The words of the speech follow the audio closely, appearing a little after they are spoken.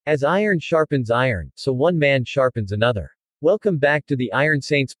As iron sharpens iron, so one man sharpens another. Welcome back to the Iron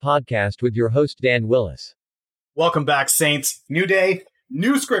Saints podcast with your host, Dan Willis. Welcome back, Saints. New day,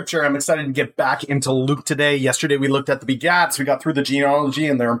 new scripture. I'm excited to get back into Luke today. Yesterday, we looked at the begats. We got through the genealogy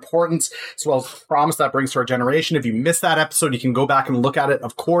and their importance, as well as the promise that brings to our generation. If you missed that episode, you can go back and look at it,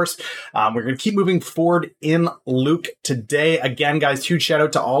 of course. We're going to keep moving forward in Luke today. Again, guys, huge shout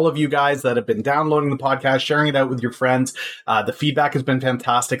out to all of you guys that have been downloading the podcast, sharing it out with your friends. The feedback has been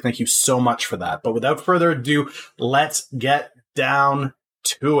fantastic. Thank you so much for that. But without further ado, let's get down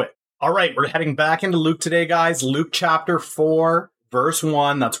to it. All right, we're heading back into Luke today, guys. Luke chapter 4, verse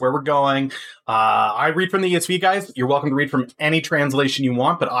 1. That's where we're going. I read from the ESV, guys. You're welcome to read from any translation you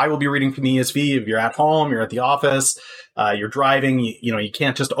want, but I will be reading from the ESV. If you're at home, you're at the office, you're driving, you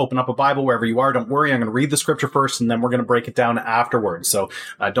can't just open up a Bible wherever you are. Don't worry. I'm going to read the scripture first, and then we're going to break it down afterwards. So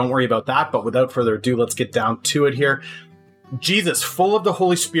don't worry about that. But without further ado, let's get down to it here. Jesus, full of the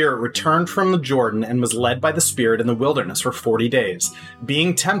Holy Spirit, returned from the Jordan and was led by the Spirit in the wilderness for 40 days,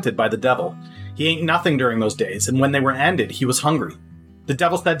 being tempted by the devil. He ate nothing during those days, and when they were ended, he was hungry. The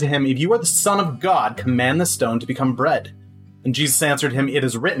devil said to him, "If you are the Son of God, command the stone to become bread." And Jesus answered him, "It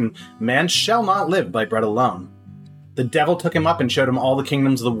is written, man shall not live by bread alone." The devil took him up and showed him all the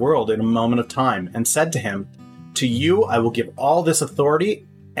kingdoms of the world in a moment of time, and said to him, "To you I will give all this authority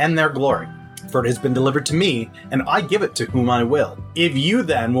and their glory. For it has been delivered to me, and I give it to whom I will. If you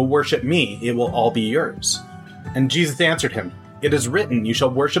then will worship me, it will all be yours." And Jesus answered him, "It is written, you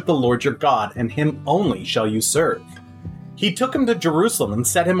shall worship the Lord your God, and him only shall you serve." He took him to Jerusalem and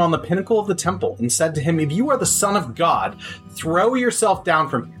set him on the pinnacle of the temple, and said to him, "If you are the Son of God, throw yourself down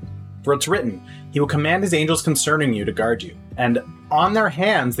from here. For it's written, he will command his angels concerning you to guard you, and on their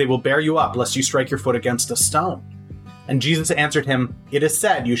hands they will bear you up, lest you strike your foot against a stone." And Jesus answered him, "It is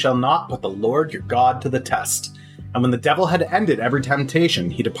said, you shall not put the Lord your God to the test." And when the devil had ended every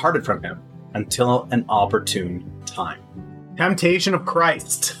temptation, he departed from him until an opportune time. Temptation of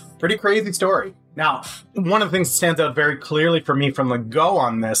Christ. Pretty crazy story. Now, one of the things that stands out very clearly for me from the go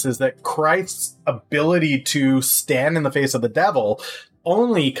on this is that Christ's ability to stand in the face of the devil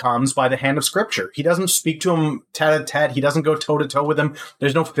only comes by the hand of Scripture. He doesn't speak to him tete-a-tete. He doesn't go toe-to-toe with him.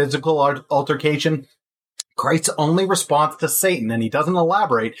 There's no physical altercation. Christ's only response to Satan, and he doesn't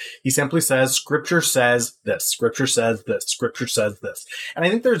elaborate, he simply says, Scripture says this, Scripture says this, Scripture says this. And I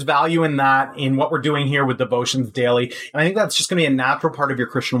think there's value in that, in what we're doing here with devotions daily. And I think that's just going to be a natural part of your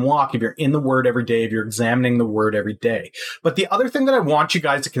Christian walk if you're in the Word every day, if you're examining the Word every day. But the other thing that I want you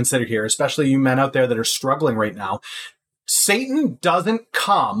guys to consider here, especially you men out there that are struggling right now, Satan doesn't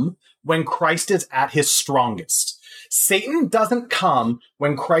come when Christ is at his strongest. Satan doesn't come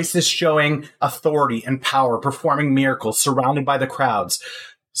when Christ is showing authority and power, performing miracles, surrounded by the crowds.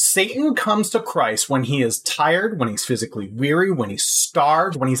 Satan comes to Christ when he is tired, when he's physically weary, when he's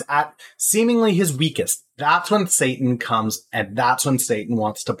starved, when he's at seemingly his weakest. That's when Satan comes, and that's when Satan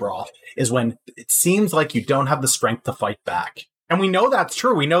wants to brawl, is when it seems like you don't have the strength to fight back. And we know that's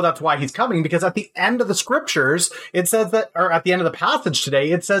true. We know that's why he's coming, because at the end of the scriptures, it says that, or at the end of the passage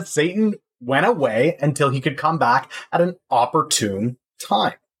today, it says Satan went away until he could come back at an opportune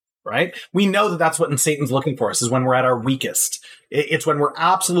time, right? We know that that's what Satan's looking for us, is when we're at our weakest. It's when we're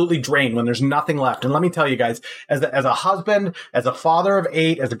absolutely drained, when there's nothing left. And let me tell you guys, as a husband, as a father of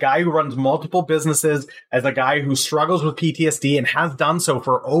 8, as a guy who runs multiple businesses, as a guy who struggles with PTSD and has done so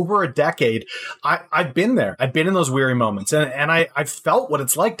for over a decade, I've been there. I've been in those weary moments, and I've felt what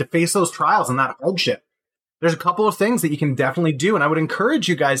it's like to face those trials and that hardship. There's a couple of things that you can definitely do, and I would encourage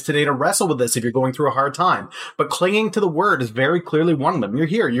you guys today to wrestle with this if you're going through a hard time. But clinging to the Word is very clearly one of them. You're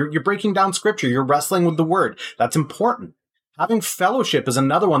here. You're breaking down Scripture. You're wrestling with the Word. That's important. Having fellowship is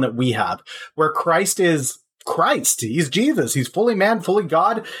another one that we have, where Christ is Christ. He's Jesus. He's fully man, fully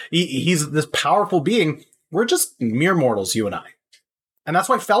God. He's this powerful being. We're just mere mortals, you and I. And that's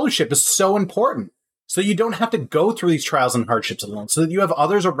why fellowship is so important. So you don't have to go through these trials and hardships alone, so that you have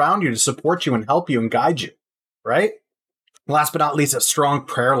others around you to support you and help you and guide you. Right? Last but not least, a strong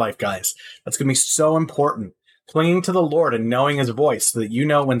prayer life, guys. That's going to be so important. Clinging to the Lord and knowing his voice so that you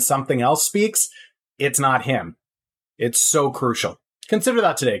know when something else speaks, it's not him. It's so crucial. Consider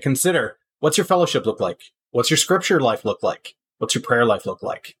that today. Consider, what's your fellowship look like? What's your scripture life look like? What's your prayer life look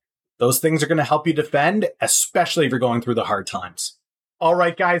like? Those things are going to help you defend, especially if you're going through the hard times. All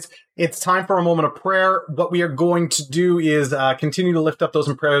right, guys, it's time for a moment of prayer. What we are going to do is continue to lift up those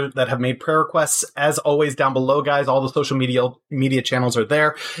in prayer that have made prayer requests. As always, down below, guys, all the social media channels are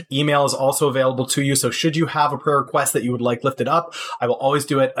there. Email is also available to you. So should you have a prayer request that you would like lifted up, I will always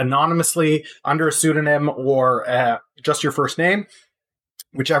do it anonymously, under a pseudonym, or just your first name.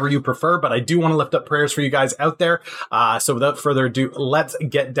 whichever you prefer, but I do want to lift up prayers for you guys out there. So without further ado, let's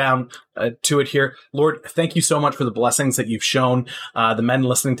get down to it here. Lord, thank you so much for the blessings that you've shown the men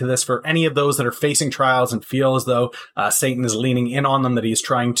listening to this. For any of those that are facing trials and feel as though Satan is leaning in on them, that he's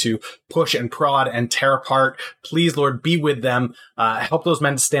trying to push and prod and tear apart, please, Lord, be with them. Help those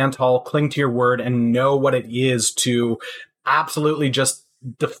men to stand tall, cling to your word, and know what it is to absolutely just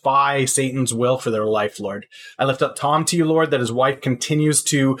defy Satan's will for their life, Lord. I lift up Tom to you, Lord, that his wife continues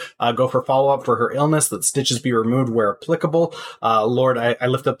to go for follow-up for her illness, that stitches be removed where applicable. Lord, I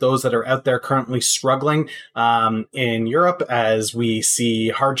lift up those that are out there currently struggling in Europe as we see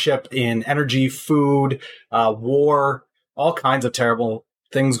hardship in energy, food, war, all kinds of terrible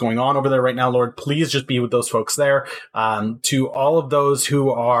things going on over there right now, Lord. Please just be with those folks there. To all of those who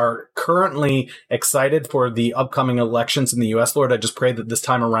are currently excited for the upcoming elections in the U.S., Lord, I just pray that this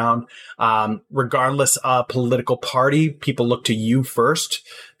time around, regardless of political party, people look to you first.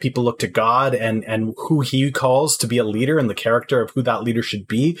 People look to God and who he calls to be a leader and the character of who that leader should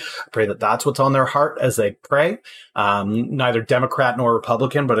be. I pray that that's what's on their heart as they pray. Neither Democrat nor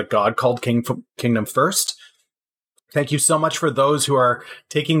Republican, but a God-called kingdom first. Thank you so much for those who are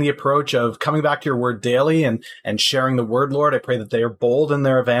taking the approach of coming back to your word daily and sharing the word, Lord. I pray that they are bold in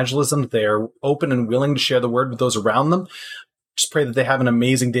their evangelism, that they are open and willing to share the word with those around them. Just pray that they have an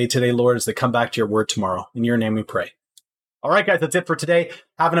amazing day today, Lord, as they come back to your word tomorrow. In your name we pray. All right, guys, that's it for today.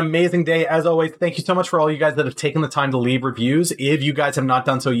 Have an amazing day. As always, thank you so much for all you guys that have taken the time to leave reviews. If you guys have not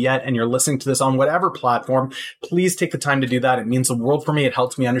done so yet and you're listening to this on whatever platform, please take the time to do that. It means the world for me. It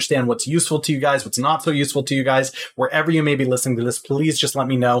helps me understand what's useful to you guys, what's not so useful to you guys. Wherever you may be listening to this, please just let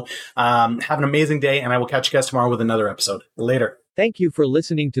me know. Have an amazing day, and I will catch you guys tomorrow with another episode. Later. Thank you for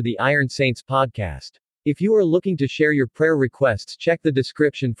listening to the Iron Saints podcast. If you are looking to share your prayer requests, check the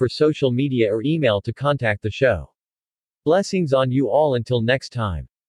description for social media or email to contact the show. Blessings on you all until next time.